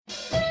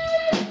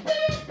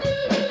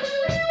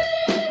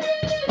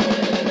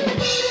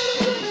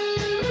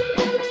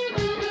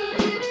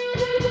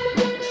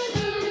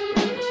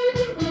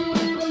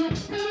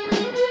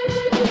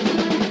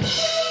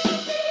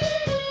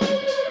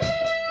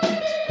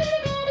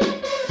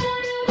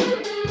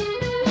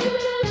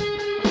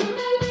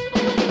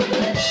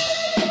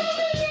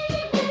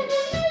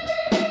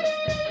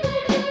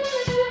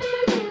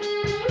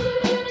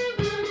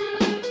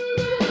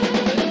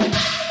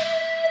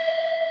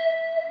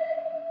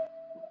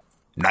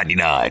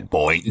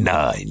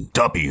99.9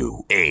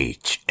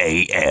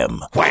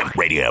 W.H.A.M. Wham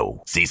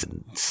Radio,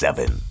 Season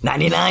 7.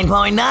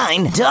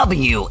 99.9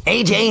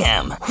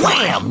 W.H.A.M.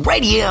 Wham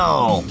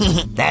Radio.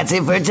 That's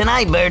it for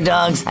tonight, bird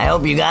dogs. I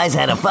hope you guys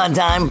had a fun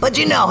time, but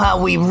you know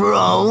how we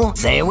roll.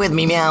 Say it with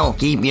me, meow.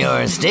 Keep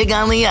your stick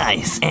on the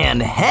ice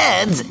and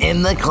heads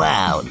in the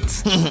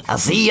clouds. I'll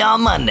see y'all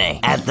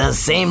Monday at the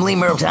same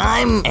Lemur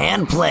time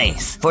and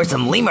place for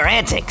some Lemur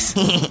antics.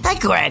 I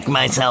cracked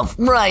myself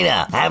right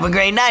up. Have a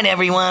great night,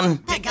 everyone.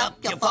 Pick up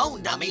your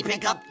phone, dummy.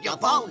 Pick up your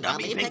phone,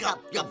 dummy. Pick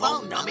up your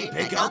phone, dummy.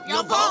 Pick up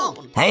your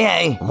phone.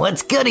 Hey,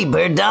 what's goody,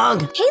 bird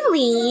dog? Hey,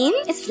 Lean.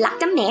 It's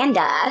Locked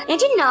Amanda. And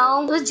you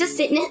know, I was just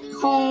sitting at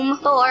home,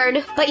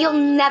 bored. But you'll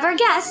never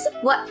guess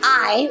what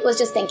I was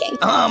just thinking.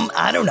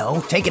 I don't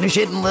know. Taking a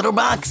shit in a litter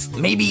box?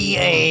 Maybe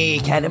a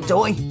catnip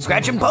toy?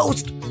 Scratch and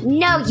post?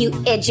 No, you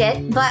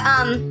idiot. But,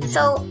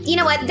 so, you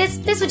know what?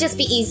 This would just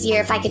be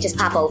easier if I could just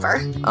pop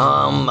over.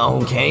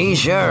 Okay,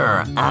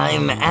 sure.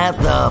 I'm at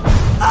the...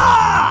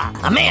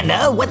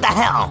 Amanda, what the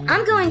hell?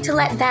 I'm going to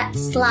let that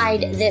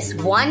slide this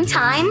one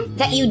time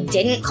that you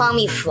didn't call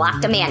me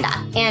Flocked Amanda.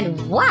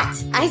 And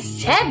what? I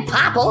said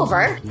pop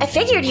over. I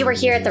figured you were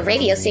here at the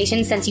radio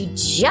station since you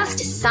just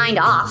signed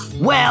off.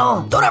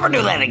 Well, don't ever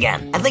do that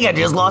again. I think I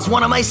just lost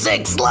one of my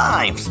 6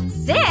 lives.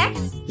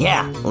 6?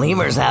 Yeah,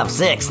 lemurs have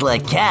 6,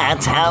 like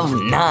cats have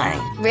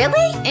 9.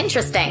 Really?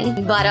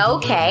 Interesting. But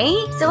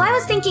okay. So I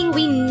was thinking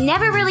we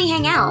never really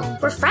hang out.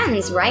 We're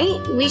friends,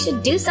 right? We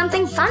should do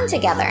something fun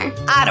together.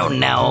 I don't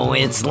know.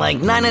 It's like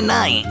 9 at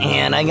night,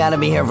 and I gotta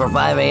be here for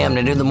 5 a.m.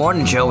 to do the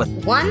morning show with...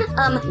 1,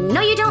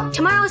 no you don't.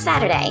 Tomorrow is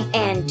Saturday.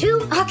 And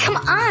 2, oh, come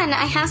on.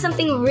 I have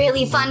something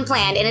really fun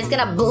planned, and it's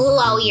gonna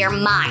blow your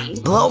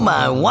mind. Blow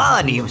my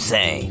wad, you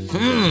say?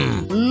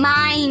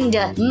 Mind,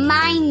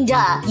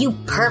 you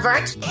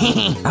pervert.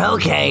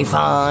 Okay,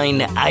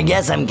 fine. I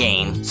guess I'm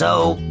game.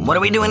 So, what are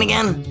we doing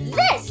again?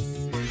 This!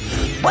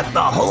 What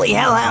the holy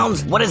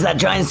hellhounds? What is that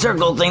giant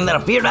circle thing that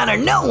appeared out of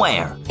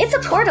nowhere? It's a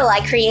portal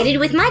I created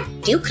with my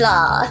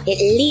Claw. It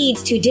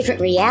leads to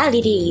different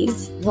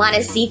realities. Want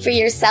to see for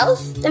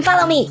yourself? Then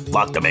follow me.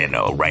 Locked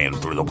Amanda ran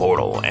through the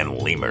portal,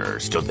 and Lemur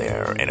stood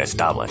there in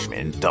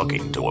astonishment,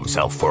 talking to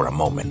himself for a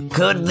moment.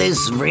 Could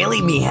this really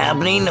be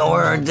happening,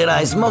 or did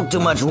I smoke too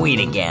much weed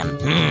again?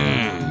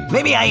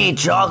 Maybe I ate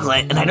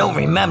chocolate and I don't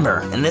remember,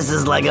 and this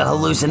is like a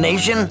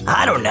hallucination?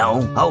 I don't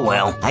know. Oh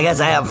well, I guess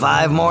I have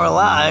 5 more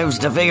lives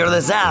to figure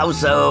this out,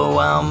 so,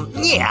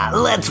 yeah,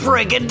 let's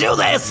freaking do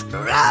this!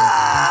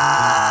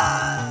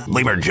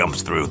 Lemur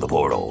jumps through the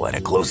portal, and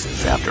it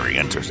closes after he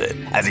enters it.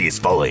 As he is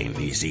falling,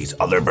 he sees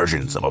other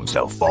versions of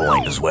himself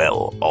falling as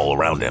well, all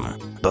around him.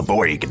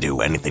 Before he can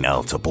do anything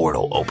else, a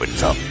portal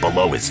opens up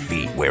below his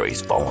feet where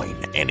he's falling,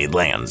 and he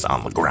lands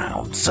on the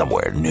ground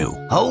somewhere new.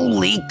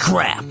 Holy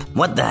crap!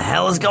 What the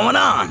hell is going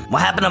on?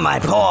 What happened to my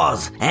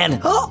paws?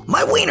 And, oh,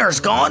 my wiener's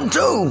gone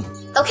too!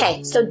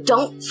 Okay, so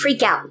don't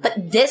freak out,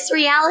 but this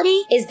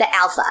reality is the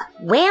alpha.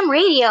 Wham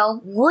Radio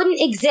wouldn't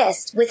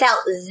exist without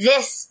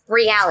this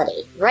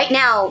reality. Right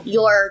now,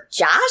 you're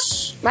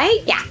Josh, right?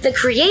 Yeah, the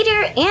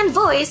creator and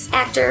voice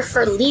actor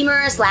for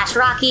Lemur /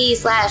 Rocky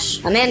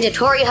 / Amanda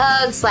Tory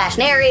Hug /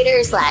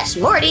 narrator /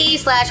 Morty /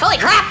 holy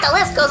crap, the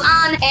list goes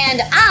on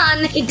and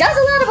on. He does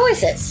a lot of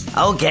voices.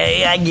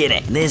 Okay, I get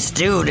it. This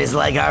dude is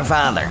like our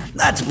father.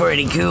 That's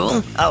pretty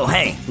cool. Oh,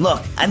 hey,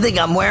 look, I think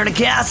I'm wearing a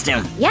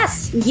costume.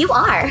 Yes, you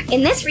are.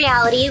 In this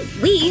reality,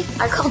 we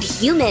are called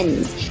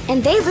humans,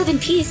 and they live in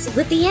peace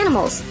with the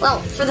animals. Well,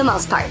 for the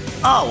most part.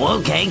 Oh,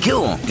 okay,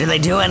 cool. Do they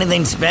do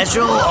anything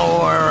special,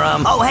 or,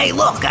 Oh, hey,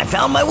 look, I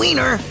found my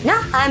wiener.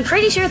 No, I'm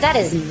pretty sure that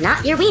is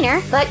not your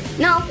wiener, but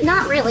no,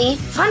 not really.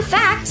 Fun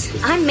fact,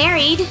 I'm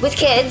married with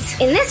kids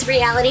in this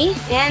reality,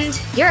 and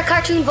you're a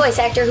cartoon voice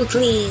actor who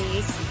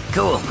cleans.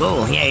 Cool.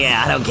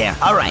 Yeah, I don't care.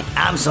 Alright,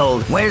 I'm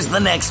sold. Where's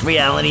the next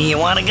reality you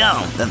want to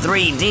go? The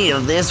 3D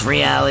of this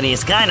reality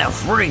is kind of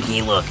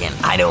freaky looking.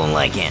 I don't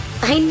like it.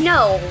 I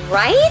know,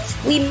 right?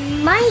 We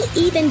might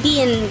even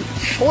be in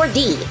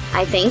 4D,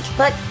 I think.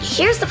 But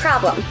here's the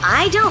problem.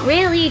 I don't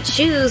really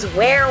choose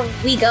where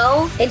we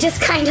go. It just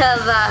kind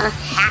of,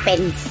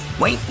 happens.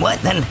 Wait,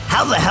 what? Then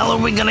how the hell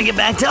are we gonna get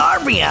back to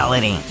our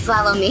reality?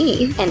 Follow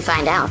me and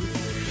find out.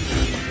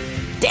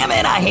 Damn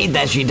it, I hate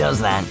that she does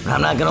that. I'm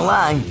not gonna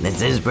lie,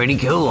 this is pretty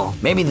cool.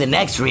 Maybe the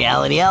next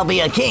reality I'll be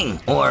a king.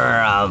 Or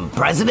a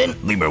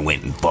president? Lemur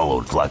went and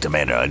followed Flocked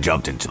Amanda and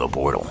jumped into the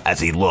portal.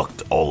 As he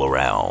looked all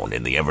around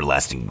in the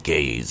everlasting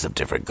gaze of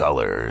different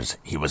colors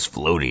he was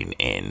floating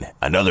in,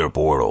 another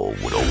portal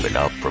would open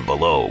up from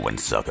below and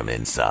suck him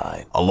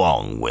inside,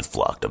 along with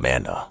Flocked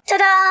Amanda.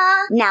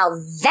 Ta-da! Now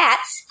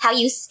that's how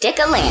you stick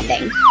a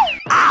landing.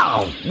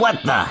 Ow!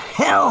 What the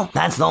hell?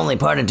 That's the only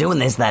part of doing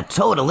this that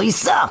totally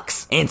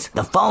sucks. It's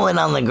the falling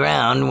on the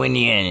ground when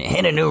you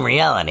hit a new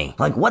reality.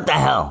 Like, what the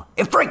hell?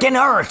 It freaking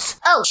hurts.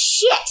 Oh,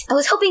 shit. I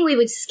was hoping we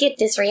would skip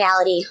this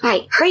reality. All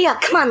right, hurry up.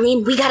 Come on,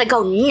 Liam. We gotta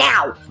go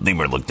now.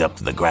 Lemur looked up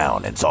to the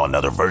ground and saw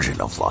another version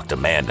of Flocked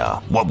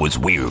Amanda. What was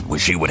weird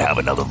was she would have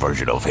another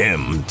version of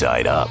him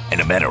tied up. In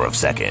a matter of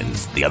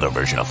seconds, the other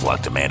version of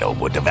Flocked Amanda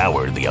would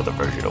devour the other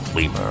version of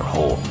Lemur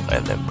whole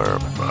and then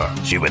burp.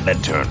 She would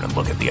then turn and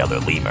look at the other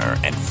Lemur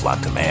and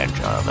Flocked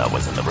Amanda that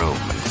was in the room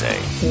and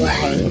say,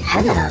 Why,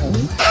 hello.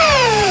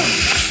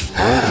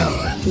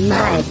 Oh,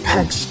 my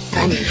Bugs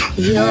Bunny.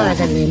 You're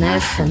the Lemur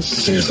from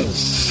Season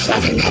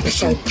 7,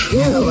 Episode 2.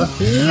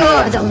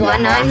 You're the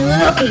one I'm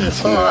looking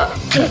for.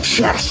 Get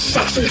your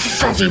sexy,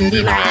 fuzzy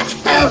Lemur ass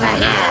over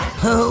here.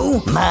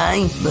 Oh,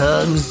 my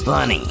Bugs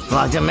Bunny.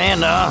 Flocked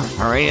Amanda,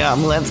 hurry up,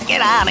 let's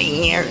get out of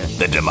here.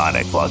 The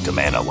demonic Flocked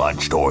Amanda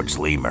lunged towards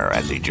Lemur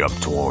as he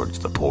jumped towards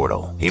the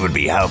portal. He would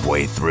be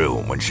halfway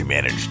through when she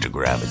managed to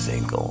grab his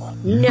ankle.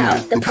 No,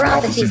 the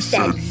prophecy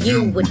said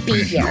you would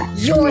be here.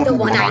 You're the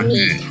one I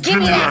need. Give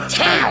me that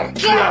tail.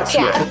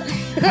 Gotcha.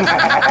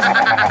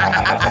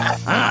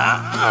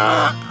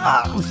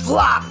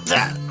 Flocked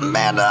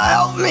Amanda,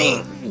 help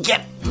me.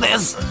 Get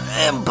this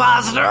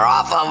imposter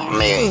off of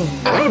me.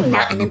 I'm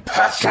not an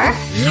imposter.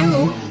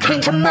 You came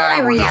to my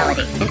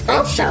reality. And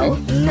also,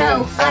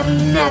 no,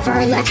 I'm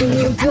never letting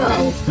you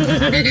go.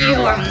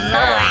 You're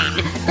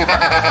mine.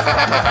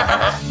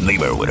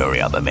 Lemur would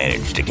hurry up and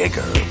manage to kick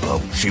her,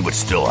 but she would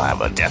still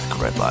have a death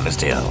grip on his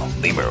tail.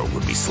 Lemur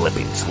would be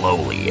slipping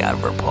slowly out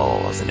of her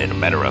paws, and in a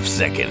matter of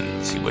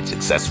seconds, he would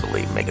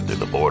successfully make it through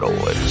the portal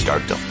and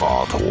start to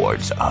fall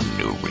towards a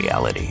new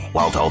reality,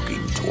 while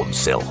talking to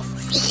himself.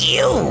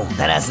 Ew!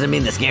 That has to be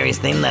the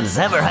scariest thing that has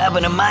ever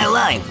happened in my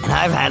life. And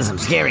I've had some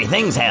scary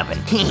things happen.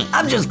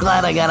 I'm just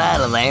glad I got out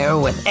of there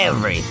with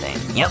everything.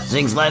 Yep,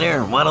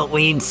 6-letter,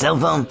 wattle-weed, cell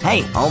phone.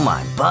 Hey, oh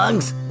my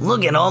bugs.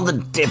 Look at all the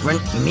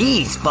different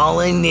me's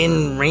falling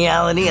in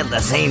reality at the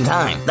same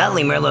time. That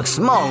lemur looks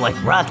small, like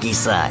Rocky's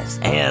size.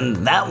 And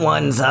that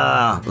one's,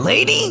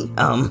 lady?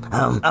 And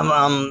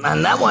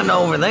that one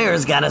over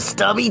there's got a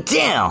stubby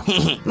tail.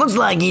 Looks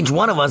like each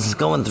one of us is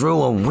going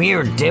through a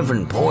weird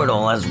different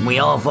portal as we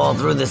all fall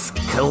through this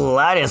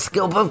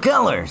kaleidoscope of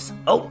colors.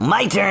 Oh,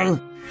 my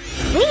turn.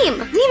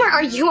 Lemur,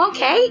 are you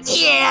okay?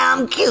 Yeah,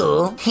 I'm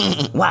cool.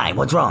 Why?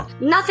 What's wrong?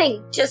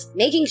 Nothing. Just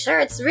making sure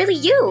it's really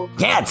you.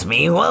 Yeah, it's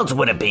me. Who else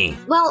would it be?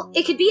 Well,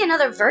 it could be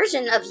another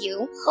version of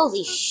you.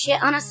 Holy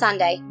shit on a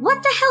Sunday.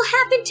 What the hell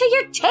happened to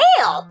your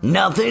tail?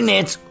 Nothing.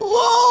 It's...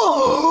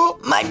 Whoa!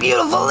 My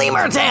beautiful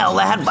lemur tail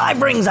that had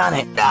 5 rings on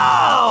it.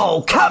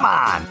 No! Come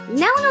on!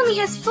 Now it only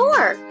has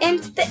 4. And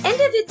the end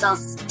of it's all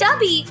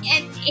stubby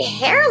and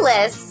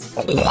hairless.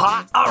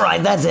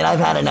 Alright, that's it. I've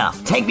had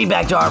enough. Take me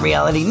back to our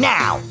reality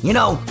now. You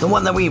know, the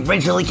one that we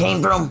originally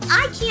came from?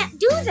 I can't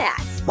do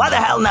that. Why the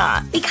hell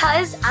not?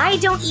 Because I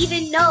don't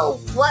even know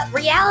what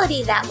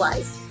reality that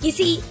was. You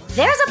see,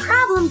 there's a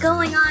problem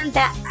going on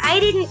that I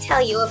didn't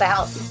tell you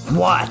about.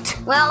 What?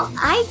 Well,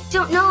 I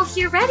don't know if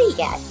you're ready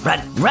yet.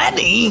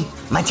 Ready?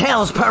 My tail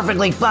was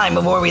perfectly fine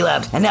before we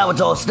left, and now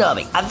it's all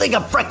stubby. I think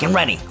I'm frickin'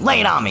 ready. Lay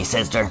it on me,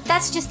 sister.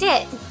 That's just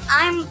it.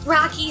 I'm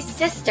Rocky's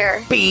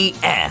sister.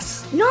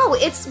 BS. No,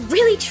 it's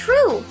really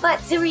true. But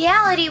the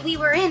reality we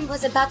were in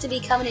was about to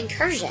become an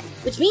incursion,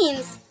 which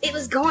means it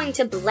was going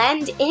to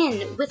blend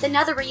in with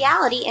another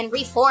reality and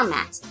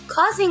reformat,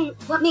 causing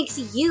what makes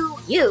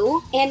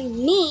you, and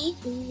me,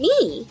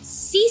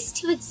 cease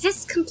to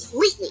exist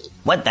completely.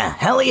 What the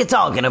hell are you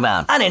talking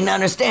about? I didn't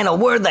understand a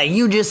word that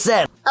you just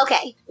said.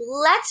 Okay,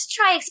 let's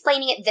try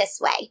explaining it this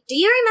way. Do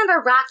you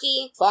remember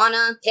Rocky,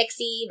 Fauna,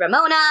 Pixie,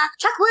 Ramona,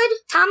 Chuckwood,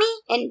 Tommy,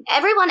 and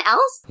everyone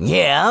else?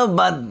 Yeah,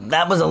 but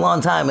that was a long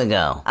time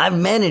ago. I've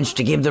managed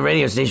to keep the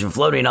radio station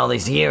floating all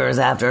these years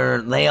after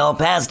they all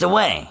passed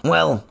away.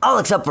 Well, all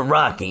except for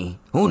Rocky.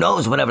 Who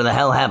knows whatever the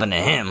hell happened to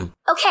him?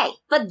 Okay,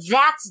 but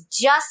that's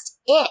just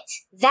it.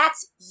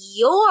 That's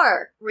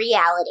your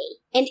reality.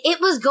 And it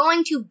was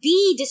going to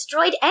be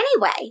destroyed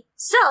anyway.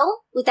 So,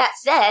 with that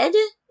said,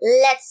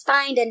 let's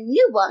find a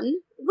new one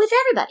with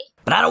everybody.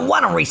 But I don't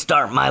want to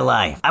restart my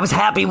life. I was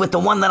happy with the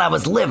one that I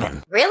was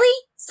living.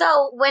 Really?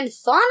 So, when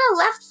Fauna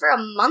left for a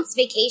month's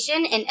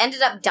vacation and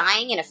ended up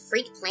dying in a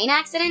freak plane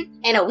accident,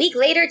 and a week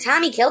later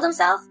Tommy killed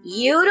himself,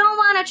 you don't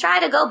want to try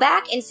to go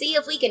back and see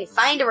if we can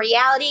find a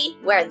reality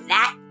where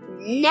that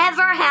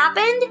never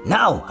happened?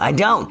 No, I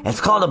don't.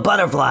 It's called a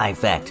butterfly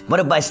effect. What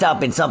if by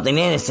stopping something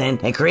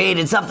innocent, it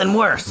created something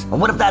worse? Or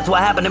what if that's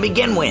what happened to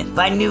begin with? If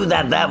I knew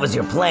that was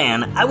your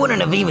plan, I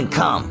wouldn't have even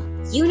come.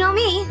 You know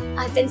me,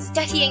 I've been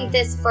studying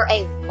this for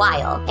a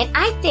while, and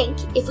I think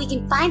if we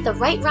can find the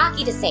right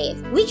Rocky to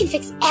save, we can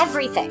fix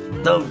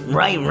everything. The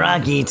right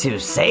Rocky to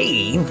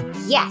save?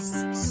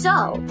 Yes.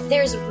 So,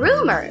 there's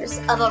rumors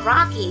of a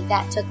Rocky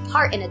that took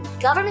part in a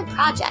government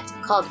project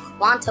called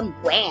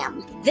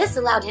W.H.A.M. This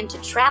allowed him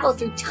to travel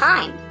through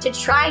time to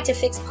try to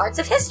fix parts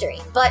of history.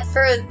 But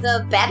for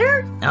the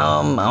better?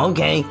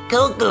 Okay.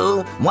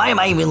 Cool. Why am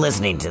I even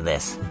listening to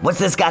this? What's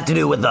this got to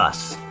do with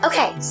us?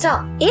 Okay, so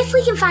if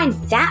we can find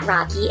that Rocky,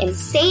 Rocky and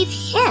save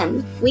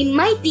him, we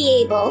might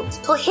be able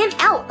to pull him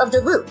out of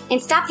the loop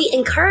and stop the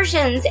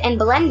incursions and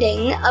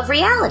blending of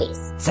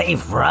realities.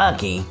 Save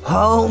Rocky?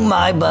 Oh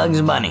my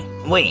Bugs Bunny.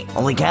 Wait,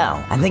 holy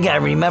cow. I think I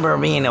remember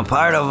being a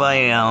part of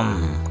a,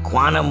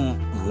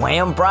 quantum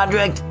wham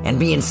project and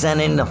being sent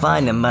in to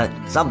find him, but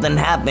something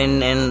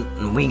happened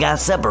and we got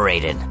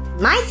separated.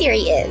 My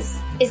theory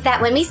is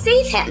that when we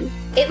save him,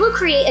 it will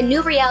create a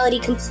new reality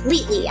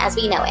completely as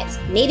we know it.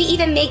 Maybe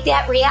even make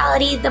that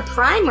reality the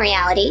prime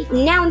reality,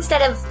 now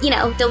instead of,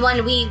 the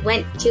one we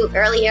went to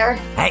earlier.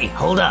 Hey,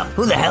 hold up.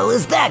 Who the hell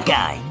is that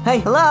guy? Hey,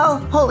 hello?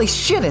 Holy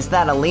shit, is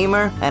that a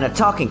lemur and a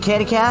talking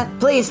kitty cat?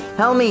 Please,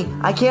 help me.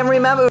 I can't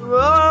remember.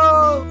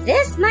 Whoa!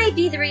 This might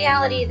be the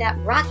reality that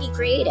Rocky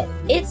created.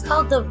 It's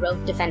called the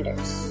Rope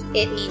Defenders.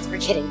 It means we're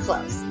getting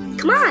close.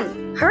 Come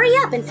on, hurry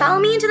up and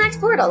follow me into the next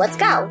portal. Let's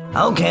go.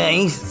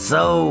 Okay,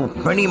 so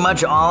pretty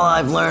much all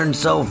I've learned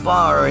so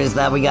far is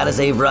that we gotta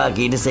save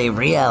Rocky to save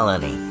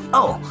reality.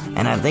 Oh,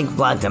 and I think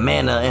Black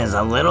Amanda is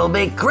a little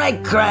bit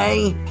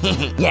cray-cray.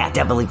 Yeah,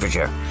 definitely for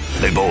sure.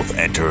 They both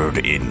entered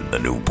in the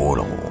new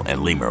portal,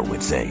 and Lemur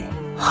would say,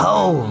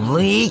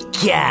 Holy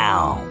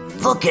cow!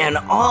 Look at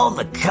all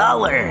the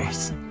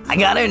colors! I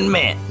gotta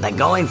admit that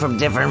going from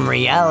different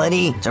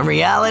reality to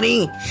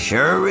reality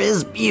sure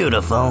is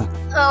beautiful.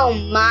 Oh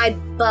my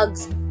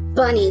Bugs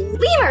Bunny.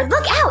 Lemur,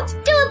 look out!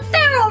 Do a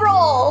barrel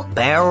roll!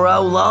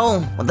 Barrel roll?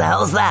 What the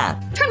hell's that?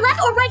 Turn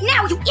left or right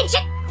now, you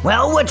idiot!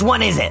 Well, which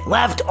one is it?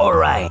 Left or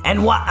right?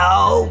 And what?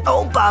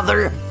 Oh,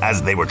 bother.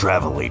 As they were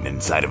traveling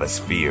inside of a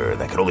sphere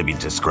that could only be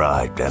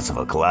described as of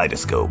a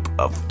kaleidoscope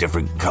of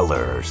different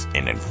colors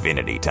in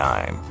infinity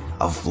time,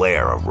 a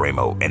flare of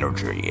rainbow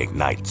energy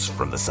ignites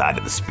from the side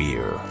of the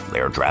sphere they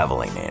are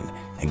traveling in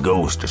and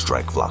goes to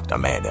strike Flocked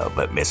Amanda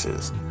but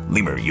misses.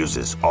 Lemur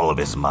uses all of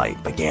his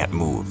might but can't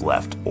move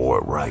left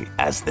or right.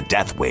 As the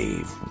death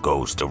wave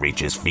goes to reach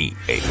his feet,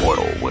 a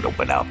portal would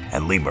open up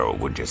and Lemur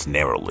would just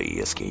narrowly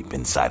escape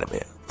inside of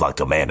it. Flocked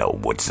Amanda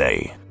would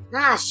say,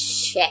 Ah,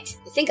 shit.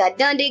 I think I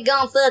done did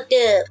gone fucked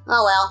up.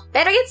 Oh well,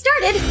 better get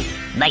started.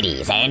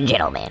 Ladies and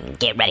gentlemen,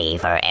 get ready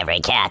for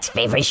every cat's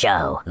favorite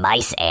show,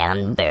 Mice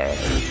and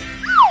Birds.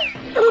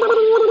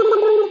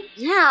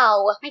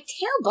 Ow, my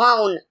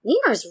tailbone.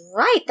 Lemur's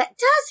right, that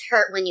does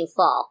hurt when you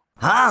fall.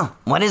 Huh?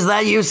 What is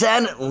that you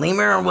said?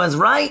 Lemur was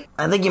right?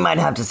 I think you might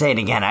have to say it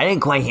again. I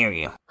didn't quite hear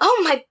you.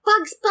 Oh my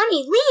Bugs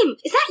Bunny, Lem,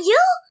 is that you?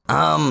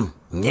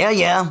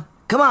 Yeah.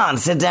 Come on,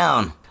 sit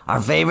down.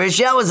 Our favorite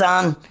show is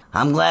on.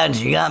 I'm glad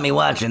you got me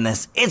watching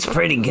this. It's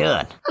pretty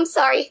good. I'm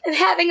sorry, I'm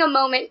having a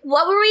moment.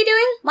 What were we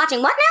doing?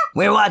 Watching what now?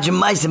 We're watching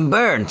Mice and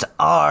Birds,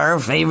 our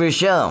favorite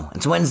show.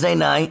 It's Wednesday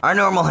night, our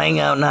normal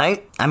hangout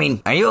night. I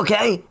mean, are you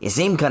okay? You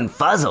seem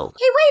confuzzled.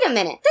 Hey, wait a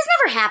minute. This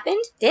never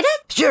happened, did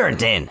it? Sure it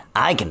did.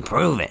 I can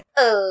prove it.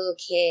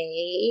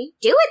 Okay.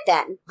 Do it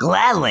then.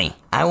 Gladly.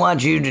 I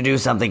want you to do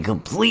something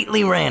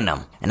completely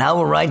random, and I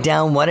will write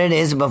down what it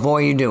is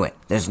before you do it.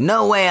 There's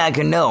no way I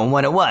can know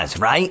what it was,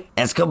 right?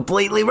 It's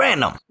completely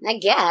random. I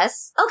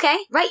guess. Okay,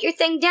 write your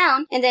thing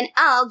down, and then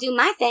I'll do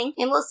my thing,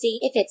 and we'll see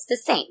if it's the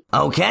same.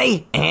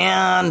 Okay,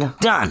 and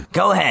done.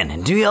 Go ahead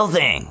and do your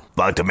thing.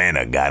 Flocked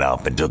Amanda got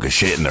up and took a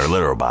shit in her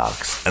litter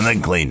box, and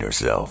then cleaned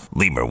herself.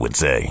 Lemur would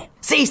say,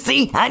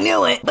 See, I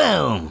knew it.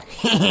 Boom.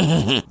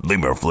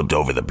 Lemur flipped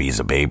over the piece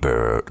of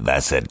paper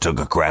that said took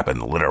a crap in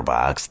the litter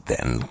box,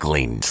 then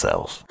cleaned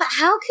self. But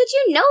how could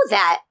you know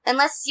that?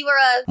 Unless you were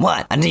a...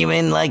 What, a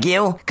demon like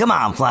you? Come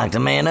on, Flocked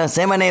Amanda.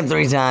 Say my name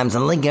 3 times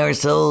and link our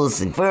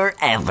souls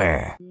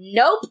forever.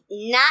 Nope,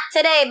 not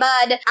today,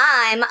 bud.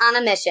 I'm on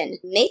a mission.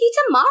 Maybe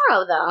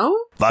tomorrow, though.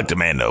 Flocked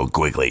Amanda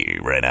quickly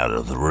ran out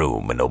of the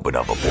room and opened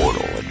up a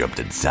portal and jumped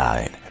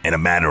inside. In a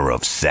matter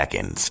of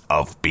seconds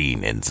of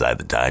being inside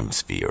the time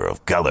sphere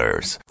of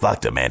colors,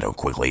 Flocked Amanda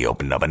quickly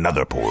opened up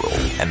another portal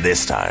and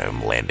this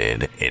time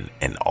landed in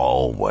an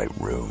all-white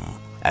room.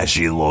 As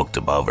she looked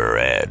above her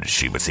head,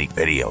 she would see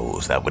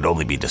videos that would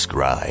only be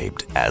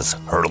described as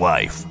her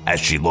life. As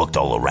she looked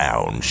all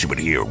around, she would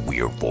hear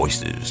weird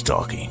voices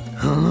talking.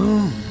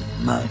 Hello,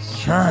 my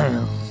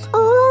child.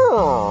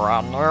 Ooh,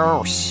 a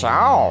new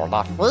show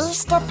to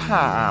feast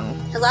upon.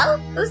 Hello?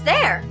 Who's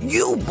there?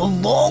 You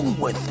belong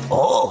with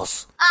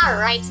us.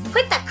 Alright,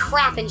 quit the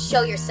crap and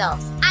show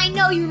yourselves. I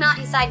know you're not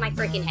inside my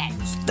freaking head.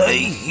 Stay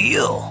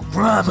here.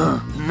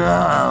 Brother,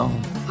 no.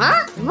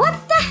 Huh? What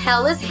the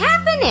hell is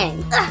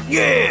happening?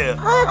 Yeah.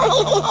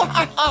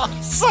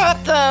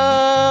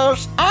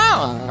 Suckers!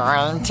 I'm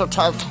going to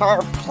take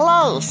her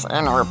place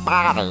in her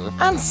body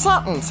and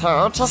sentence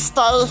her to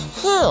stay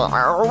here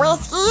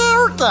with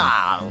you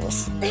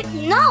guys.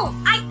 No,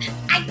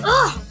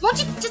 won't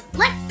you just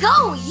let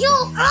go?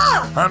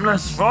 I'm not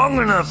strong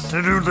enough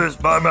to do this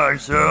by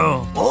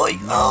myself.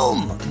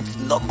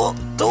 Number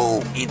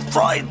 2, he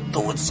tried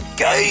to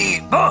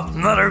escape.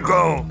 Let her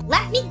go.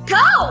 Let me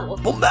go!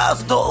 But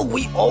master,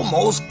 we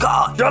almost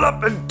got. Shut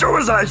up and do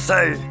as I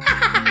say.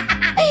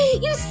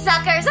 You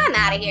suckers, I'm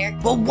out of here.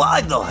 But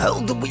why the hell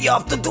do we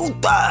have to do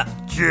that?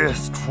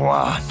 Just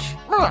watch.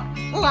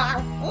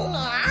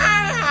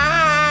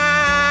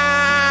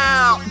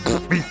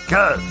 Be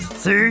 'Cause,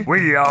 see,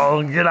 we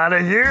all get out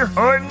of here,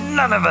 or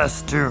none of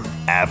us do.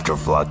 After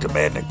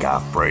Amanda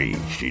got free,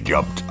 she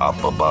jumped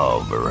up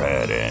above her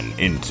head and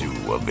into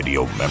a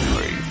video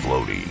memory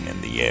floating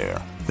in the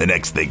air. The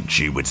next thing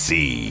she would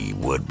see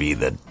would be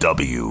the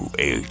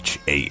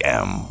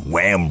W.H.A.M.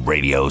 Wham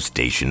radio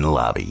station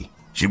lobby.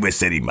 She was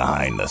sitting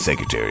behind the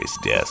secretary's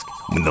desk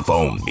when the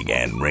phone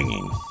began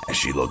ringing. As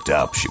she looked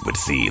up, she would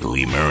see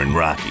Lemur and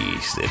Rocky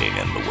sitting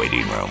in the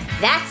waiting room.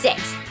 That's it.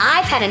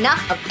 I've had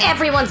enough of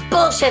everyone's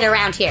bullshit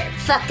around here.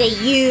 Fuck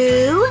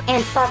you,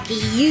 and fuck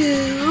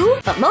you.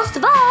 But most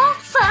of all,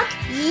 fuck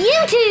you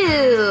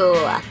two.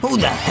 Who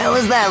the hell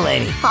is that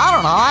lady? I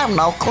don't know, I have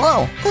no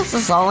clue. This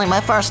is only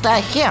my first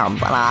day here,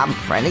 but I'm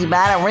pretty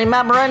bad at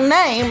remembering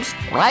names.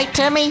 Right,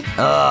 Timmy?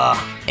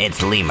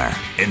 It's Lemur.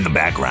 In the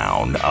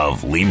background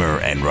of Lemur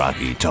and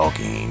Rocky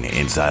talking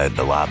inside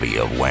the lobby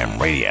of Wham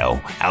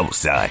Radio,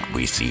 outside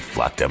we see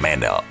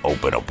Amanda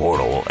open a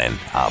portal and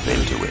hop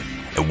into it.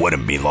 It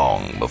wouldn't be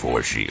long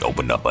before she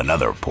opened up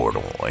another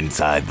portal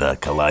inside the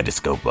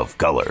kaleidoscope of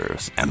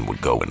colors and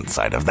would go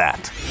inside of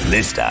that.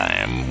 This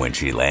time, when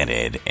she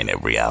landed in a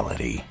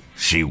reality,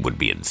 she would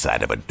be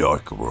inside of a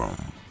dark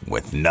room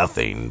with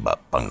nothing but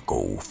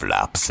Funko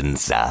Flops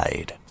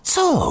inside.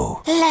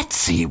 So, let's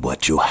see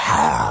what you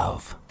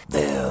have.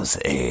 There's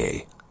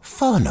a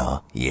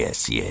fauna,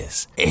 yes,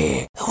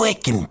 a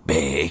wake and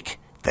bake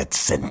that's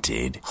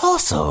scented.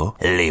 Also,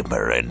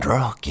 Lemur and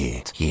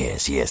Rocket.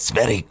 Yes,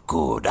 very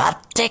good. I'll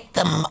take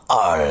them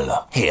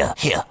all. Here,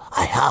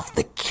 I have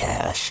the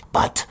cash,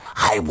 but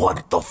I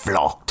want the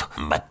flocked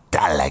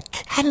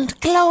metallic and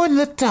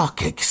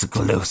glow-in-the-dark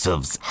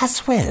exclusives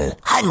as well.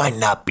 I might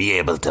not be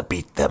able to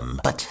beat them,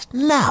 but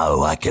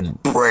now I can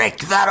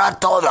break their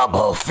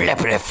adorable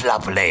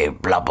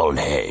flippity-floppity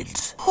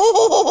blobbleheads.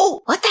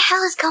 What the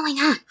hell is going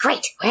on?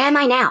 Great, where am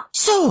I now?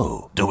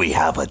 So, do we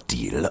have a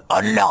deal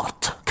or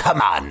not?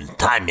 Come on,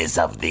 time is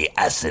of the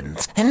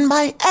essence, and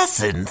my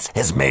essence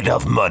is made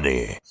of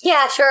money.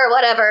 Yeah, sure,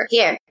 whatever.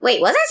 Here.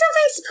 Wait, wasn't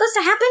something supposed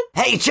to happen?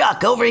 Hey,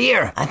 Chuck, over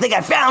here. I think I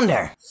found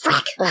her.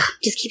 Frack. Ugh,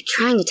 just keep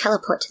trying to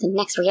teleport to the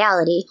next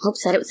reality.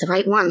 Hopes that it was the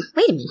right one.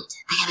 Wait a minute.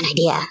 I have an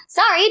idea.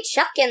 Sorry,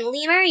 Chuck and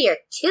Lemur, you're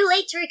too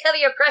late to recover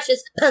your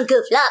precious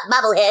Funko Flop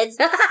bobbleheads.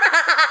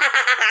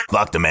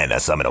 Amanda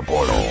summoned a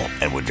portal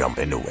and would jump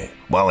into it.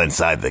 While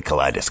inside the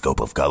kaleidoscope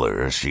of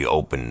colors, she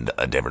opened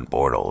a different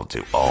portal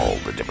to all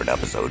the different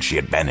episodes she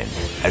had been in.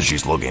 As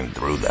she's looking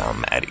through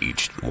them at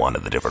each one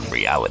of the different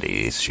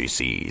realities, she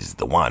sees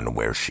the one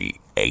where she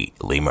ate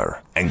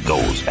Lemur and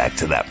goes back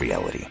to that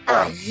reality.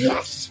 Ah,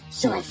 yes.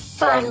 So I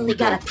finally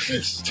got a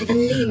piece to the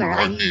lemur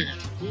I need.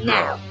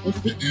 Now,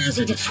 it'll be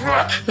easy to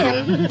track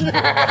him.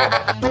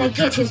 When I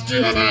get his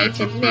DNA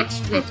to mix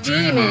with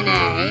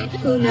DNA,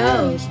 who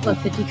knows what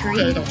could be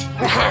created?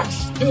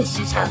 Perhaps this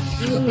is how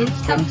humans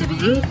come to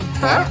be?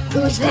 Huh?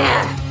 Who's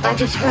there? I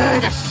just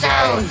heard a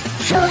sound.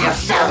 Show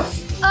yourself.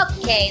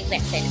 Okay,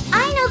 listen.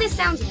 I know this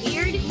sounds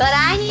weird, but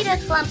I need a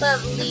clump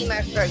of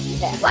lemur fur you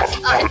have. What?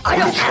 I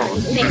don't have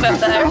lemur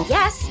fur.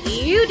 Yes,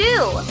 you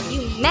do.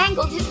 You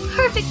mangled his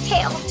perfect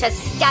tail to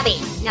stubby.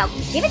 Now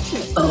give it to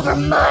me. Over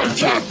my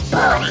dead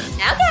body.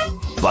 Okay.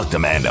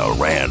 Amanda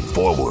ran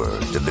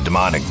forward to the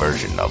demonic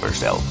version of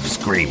herself,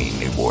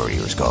 screaming a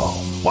warrior's call,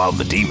 while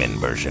the demon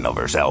version of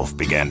herself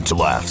began to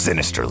laugh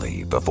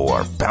sinisterly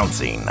before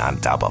pouncing on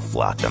top of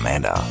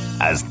Amanda.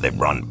 As they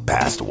run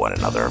past one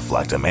another,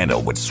 Amanda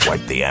would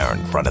swipe the air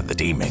in front of the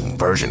demon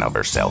version of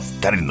herself,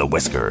 cutting the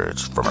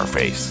whiskers from her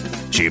face.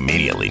 She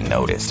immediately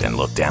noticed and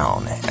looked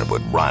down and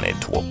would run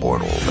into a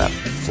portal that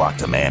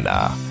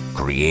Amanda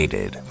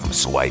created from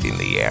swiping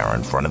the air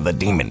in front of the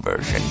demon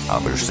version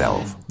of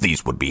herself.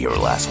 These would be her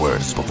last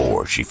words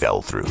before she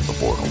fell through the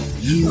portal.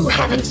 You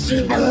haven't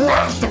seen the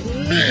last of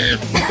me.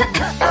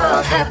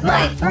 I'll have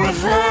my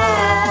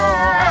revenge.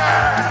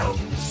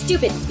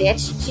 Stupid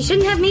bitch. She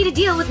shouldn't have made a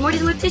deal with Morty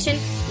the Mortician.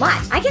 What?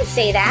 I can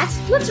say that.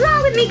 What's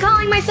wrong with me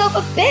calling myself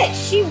a bitch?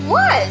 She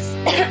was.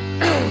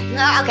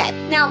 Okay,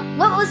 now,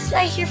 what was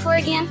I here for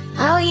again?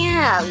 Oh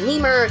yeah,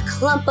 lemur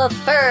clump of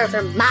fur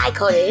for my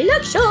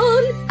collection.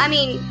 I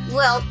mean,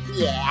 well,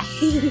 yeah.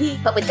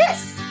 But with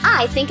this,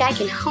 I think I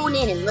can hone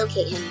in and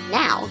locate him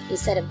now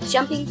instead of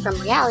jumping from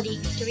reality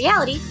to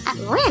reality at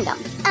random.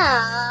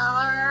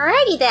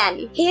 Alrighty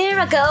then. Here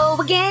I go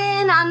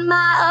again on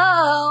my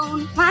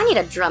own. I need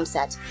a drum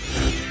set.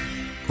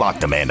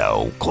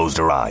 Amanda closed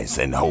her eyes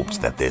and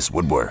hoped that this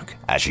would work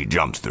as she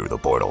jumped through the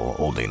portal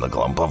holding the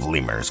clump of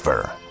lemur's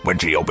fur. When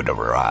she opened up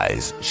her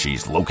eyes,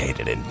 she's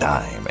located in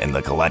time in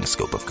the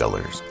kaleidoscope of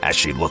colors. As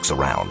she looks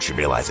around, she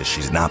realizes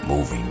she's not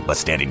moving but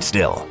standing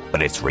still,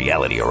 but it's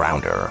reality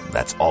around her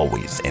that's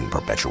always in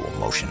perpetual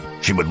motion.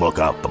 She would look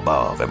up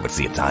above and would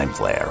see a time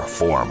flare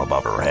form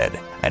above her head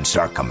and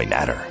start coming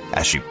at her.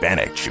 As she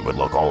panicked, she would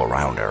look all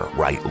around her,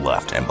 right,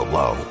 left, and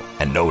below,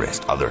 and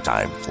noticed other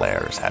time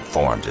flares had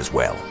formed as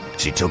well.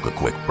 She took a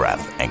quick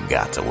breath and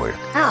got to work.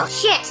 Oh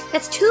shit,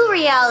 that's two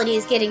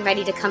realities getting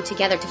ready to come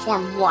together to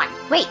form one.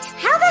 Wait,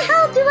 how the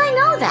hell do I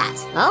know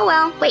that? Oh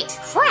well, wait,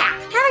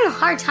 crap, having a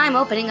hard time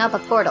opening up a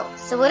portal.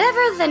 So whatever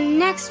the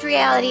next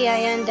reality I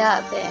end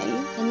up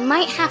in, the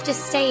might have to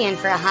stay in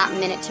for a hot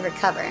minute to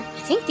recover. I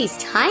think these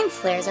time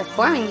flares are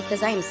forming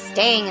because I am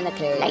staying in the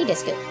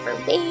kaleidoscope for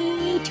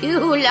way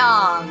too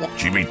long.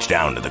 She reached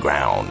down to the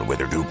ground with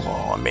her dew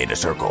claw and made a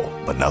circle,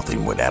 but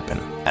nothing would happen,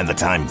 and the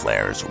time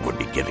flares would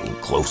be getting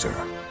closer.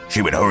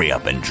 She would hurry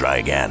up and try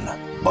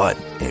again, but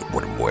it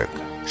wouldn't work.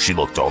 She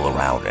looked all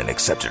around and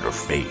accepted her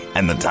fate,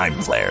 and the time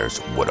flares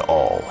would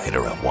all hit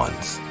her at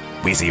once.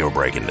 We see her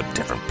break into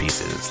different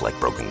pieces like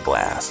broken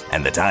glass,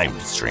 and the time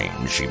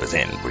stream she was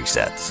in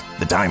resets.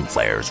 The time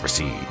flares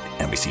recede,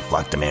 and we see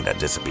Flocked Amanda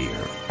disappear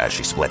as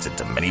she splits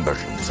into many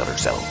versions of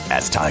herself.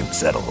 As time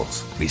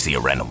settles, we see a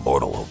random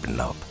portal open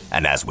up,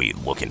 and as we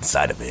look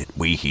inside of it,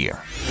 we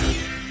hear...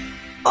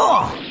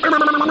 Oh!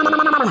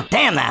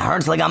 Damn, that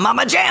hurts like I'm on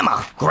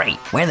pajama. Great,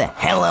 where the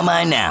hell am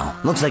I now?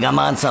 Looks like I'm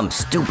on some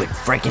stupid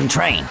frickin'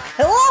 train.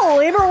 Hello,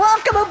 Lemur,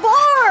 welcome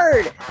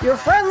aboard! Your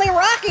friendly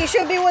Rocky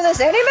should be with us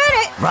any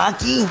minute.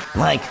 Rocky?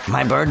 Like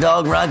my bird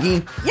dog,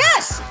 Rocky?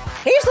 Yes!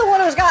 He's the one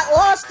who's got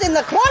lost in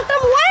the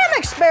quantum wham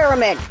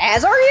experiment,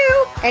 as are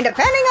you, and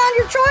depending on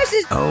your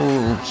choices...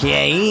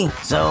 Okay,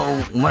 so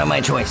what are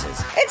my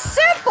choices? It's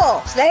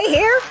simple! Stay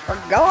here or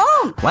go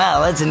home.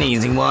 Well, that's an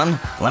easy one.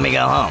 Let me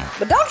go home.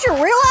 But don't you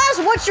realize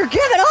what you're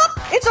giving up?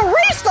 It's a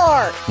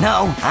restart!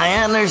 No,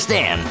 I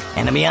understand.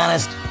 And to be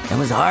honest, it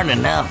was hard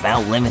enough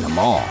outliving them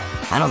all.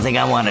 I don't think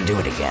I want to do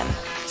it again.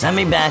 Send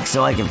me back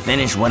so I can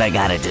finish what I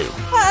gotta do.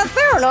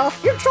 Fair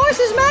enough. Your choice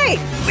is made.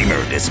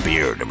 Lemur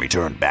disappeared and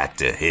returned back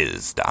to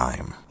his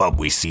time. But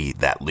we see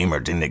that Lemur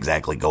didn't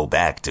exactly go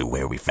back to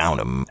where we found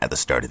him at the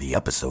start of the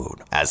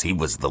episode, as he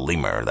was the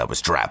Lemur that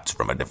was trapped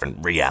from a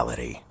different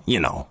reality. You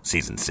know,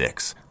 Season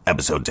 6.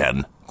 Episode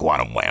 10,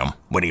 W.H.A.M.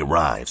 When he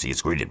arrives, he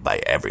is greeted by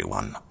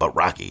everyone, but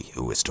Rocky,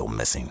 who is still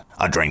missing.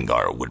 A train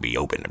car would be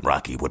opened and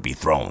Rocky would be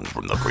thrown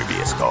from the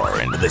previous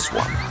car into this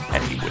one,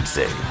 and he would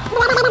say,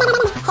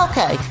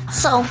 Okay,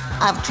 so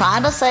I've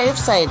tried to save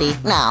Sadie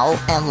now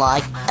in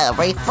like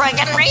every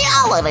friggin'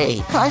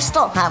 reality. I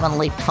still haven't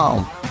leaped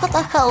home. What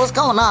the hell is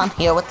going on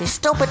here with these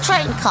stupid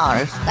train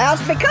cars? Now,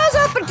 it's because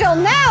up until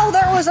now,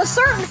 there was a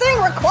certain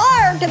thing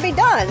required to be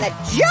done that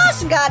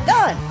just got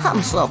done.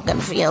 I'm so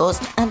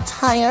confused and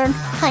tired.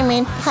 I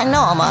mean, I know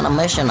I'm on a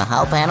mission to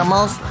help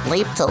animals,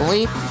 leap to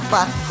leap,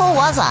 but who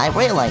was I,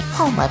 really?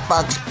 Oh, my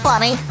Bugs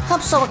Bunny. I'm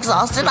so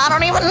exhausted, I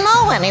don't even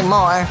know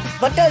anymore.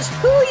 But does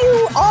who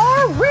you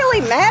are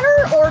really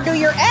matter, or do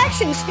your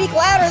actions speak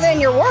louder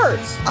than your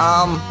words?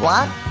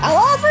 What? I'll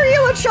offer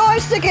you a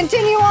choice to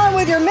continue on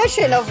with your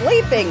mission of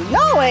leaping,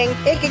 knowing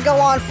it could go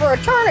on for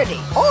eternity.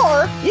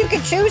 Or you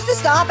could choose to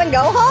stop and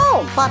go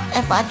home. But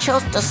if I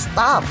chose to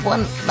stop,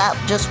 wouldn't that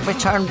just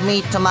return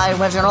me to my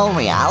original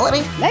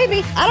reality?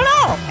 Maybe. I don't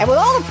know. And with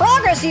all the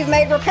progress you've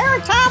made, repair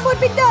and time would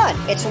be done.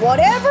 It's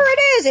whatever it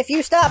is if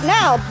you stop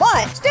now,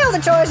 but still the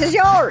choice is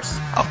yours.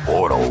 a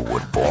portal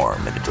would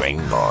form in the train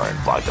car and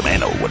Flocked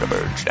Amanda would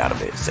emerge out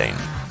of it saying,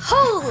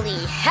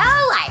 Holy hell,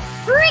 I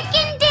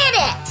freaking did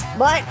it!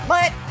 But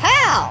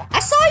how? I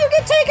saw you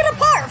get taken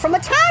apart from a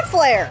time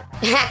flare.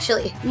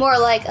 Actually, more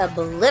like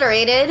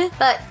obliterated,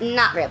 but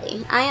not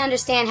really. I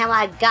understand how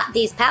I got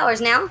these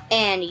powers now,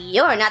 and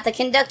you're not the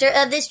conductor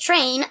of this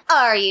train,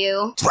 are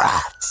you?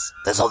 Rats,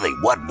 there's only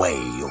one way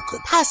you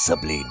could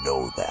possibly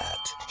know that.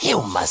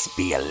 You must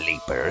be a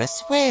leaper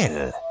as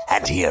well.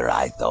 And here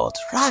I thought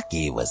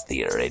Rocky was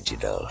the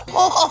original.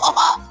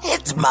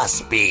 It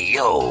must be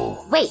you.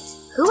 Wait,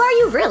 who are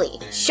you really?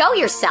 Show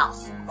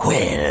yourself.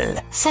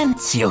 Well,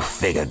 since you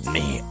figured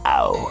me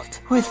out,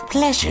 with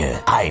pleasure,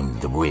 I'm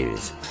the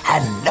Wiz,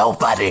 and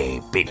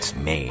nobody beats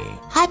me.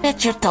 I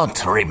bet you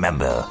don't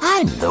remember,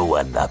 I'm the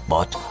one that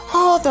bought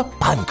all the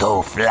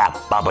Panko Flap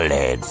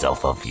bobbleheads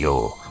off of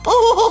you.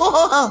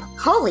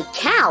 Holy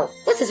cow,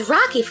 this is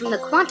Rocky from the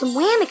Quantum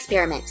Wham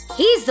experiment.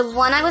 He's the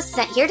one I was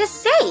sent here to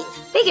save.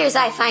 Figures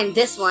I find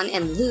this one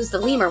and lose the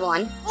Lemur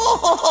one.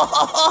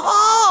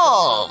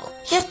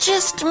 You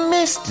just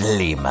missed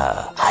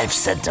Lemur. I've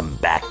sent him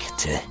back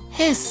to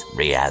his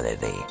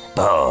reality,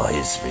 per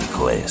his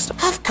request.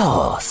 Of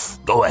course.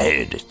 Go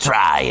ahead,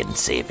 try and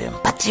save him,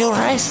 but you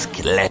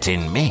risk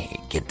letting me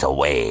get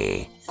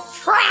away.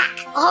 Frack!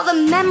 All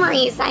the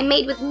memories I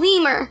made with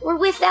Lemur were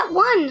with that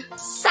one.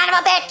 Son of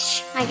a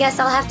bitch! I guess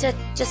I'll have to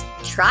just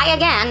try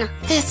again.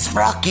 This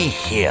Rocky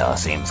here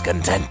seems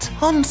content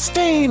on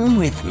staying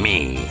with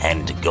me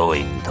and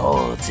going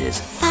towards his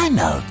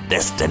final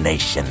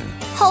destination.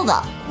 Hold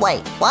up,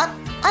 wait, what?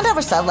 I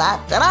never said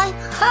that, did I?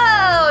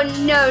 Oh,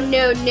 no.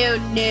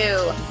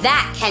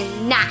 That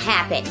cannot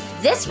happen.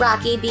 This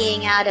Rocky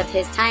being out of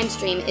his time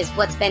stream is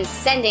what's been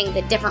sending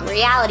the different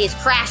realities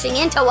crashing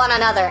into one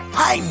another.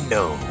 I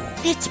know.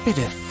 It's been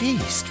a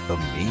feast for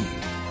me.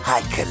 I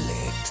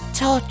collect,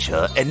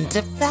 torture, and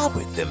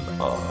devour them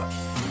all,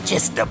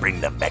 just to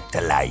bring them back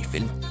to life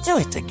and do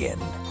it again.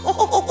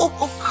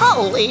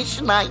 Holy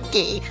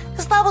shnikey.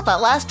 Is that what that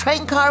last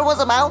train car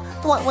was about?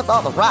 The one with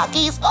all the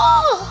Rockies?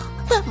 Oh!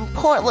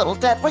 Poor little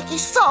dead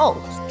Ricky's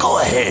souls. Go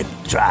ahead,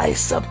 try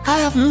some. I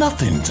have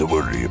nothing to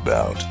worry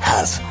about,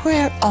 as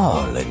we're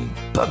all in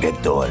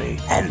purgatory,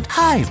 and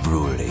I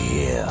rule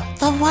here.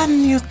 The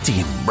one you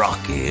deem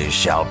Rocky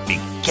shall be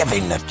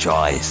given a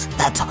choice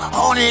that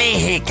only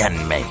he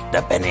can make,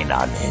 depending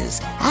on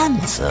his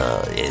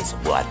answer is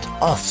what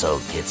also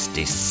gets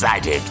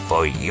decided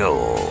for you.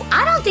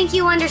 I don't think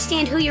you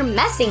understand who you're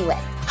messing with.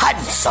 I'm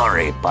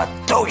sorry, but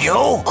do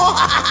you?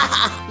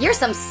 You're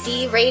some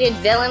C-rated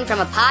villain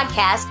from a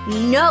podcast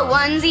no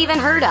one's even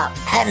heard of.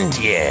 And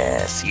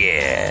yes,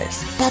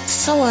 but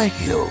so are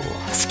you.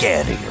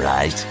 Scary,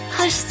 right?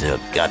 I still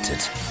got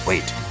it.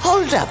 Wait,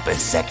 hold up a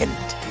second.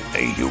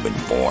 A human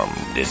form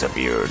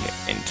disappeared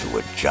into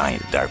a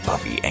giant, dark,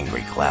 puffy,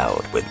 angry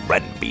cloud with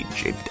red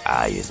bead-shaped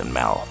eyes and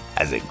mouth.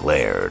 As it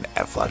glared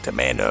at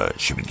Amanda,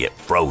 she would get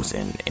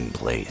frozen in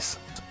place.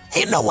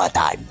 You know what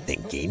I'm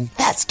thinking?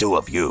 That's two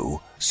of you.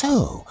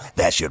 So,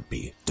 that should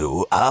be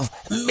two of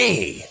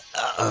me.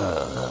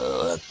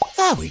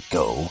 There we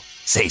go.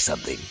 Say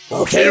something.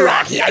 Okay,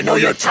 Rocky, I know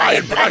you're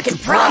tired, but I can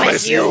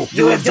promise you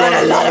have done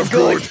a lot of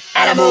good.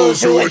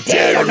 Animals who are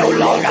dead are no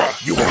longer.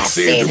 You have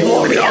saved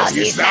more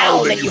realities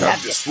now than you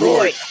have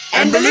destroyed.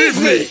 And believe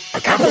me,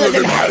 a couple of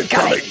them had it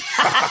coming.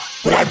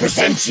 But I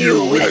present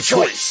you with a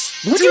choice.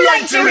 Would you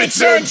like to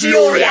return to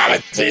your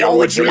reality, or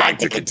would you like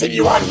to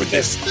continue on with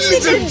this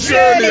little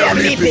journey of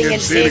leaping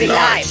and saving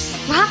lives?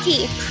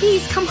 Rocky,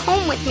 please come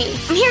home with me.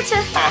 I'm here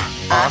to...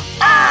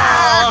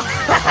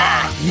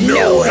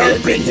 No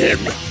helping him.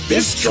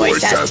 This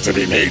choice has to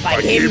be made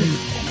by him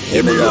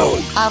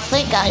alone. I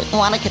think I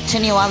want to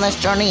continue on this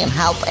journey and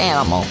help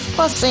animals.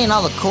 Plus, seeing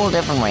all the cool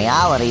different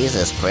realities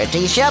is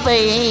pretty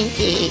shabby.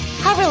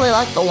 I really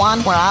like the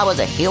one where I was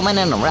a human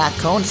in a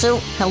raccoon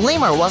suit and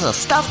Lemur was a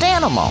stuffed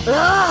animal.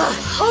 Ugh,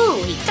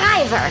 holy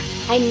diver.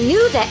 I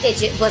knew that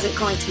Idjit wasn't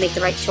going to make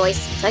the right choice,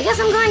 so I guess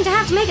I'm going to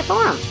have to make it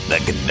for him. The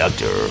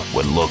conductor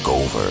would look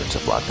over to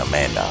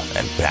Amanda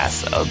and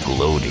pass a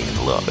gloating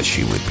look, but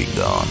she would be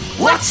gone.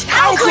 What?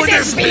 How could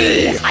this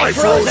be? I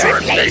froze her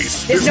in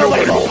place. There's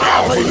nobody more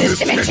powerful in this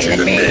dimension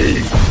than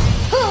me.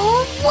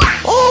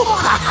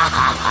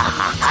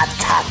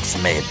 Attacks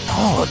made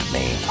toward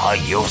me are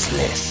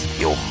useless.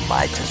 You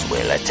might as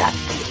well attack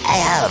the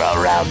air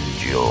around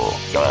you.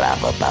 You'll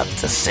have about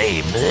the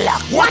same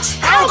luck. What?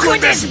 How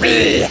could this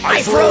be?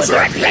 I froze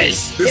her in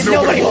place. There's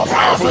nobody more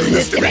powerful in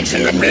this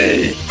dimension than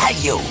me. Hey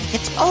you,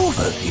 get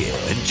over here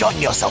and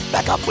join yourself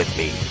back up with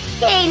me.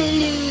 Hey,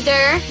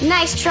 loser.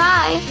 Nice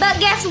try, but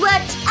guess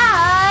what?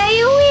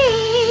 I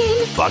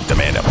win.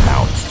 Amanda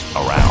bounced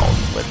around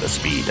with the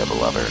speed of a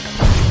leopard.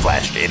 She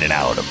flashed in and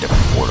out of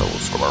different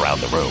portals from around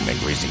the room,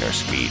 increasing her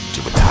speed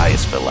to its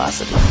highest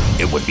velocity.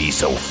 It would be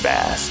so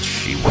fast,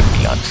 she would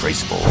be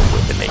untraceable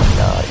with the naked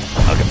eye.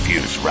 A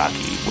confused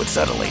Rocky would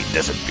suddenly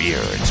disappear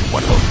into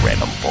one of those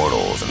random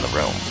portals in the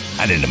room.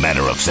 And in a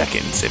matter of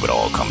seconds, it would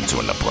all come to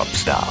an abrupt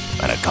stop,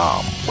 and a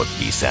calm would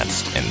be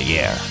sensed in the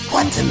air.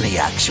 What in the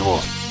actual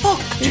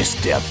fuck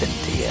just happened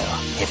here?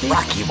 If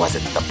Rocky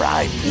wasn't the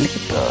prime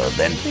leaper,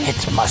 then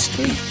it must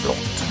be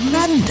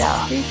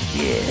Amanda.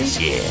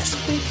 Yes,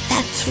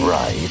 that's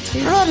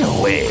right. Run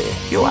away.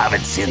 You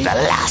haven't seen the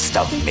last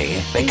of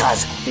me,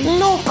 because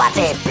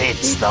nobody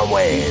beats the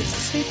Wiz.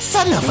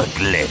 Son of a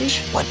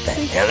glitch. What the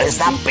hell is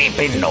that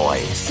beeping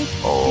noise?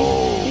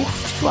 Oh,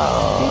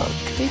 fuck.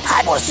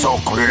 I was so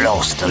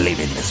close to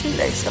leaving this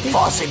place, to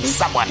forcing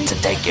someone to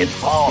take it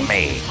for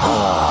me.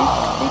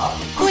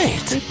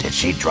 Wait, did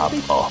she drop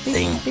a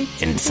thing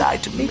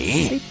inside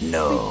me?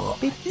 No.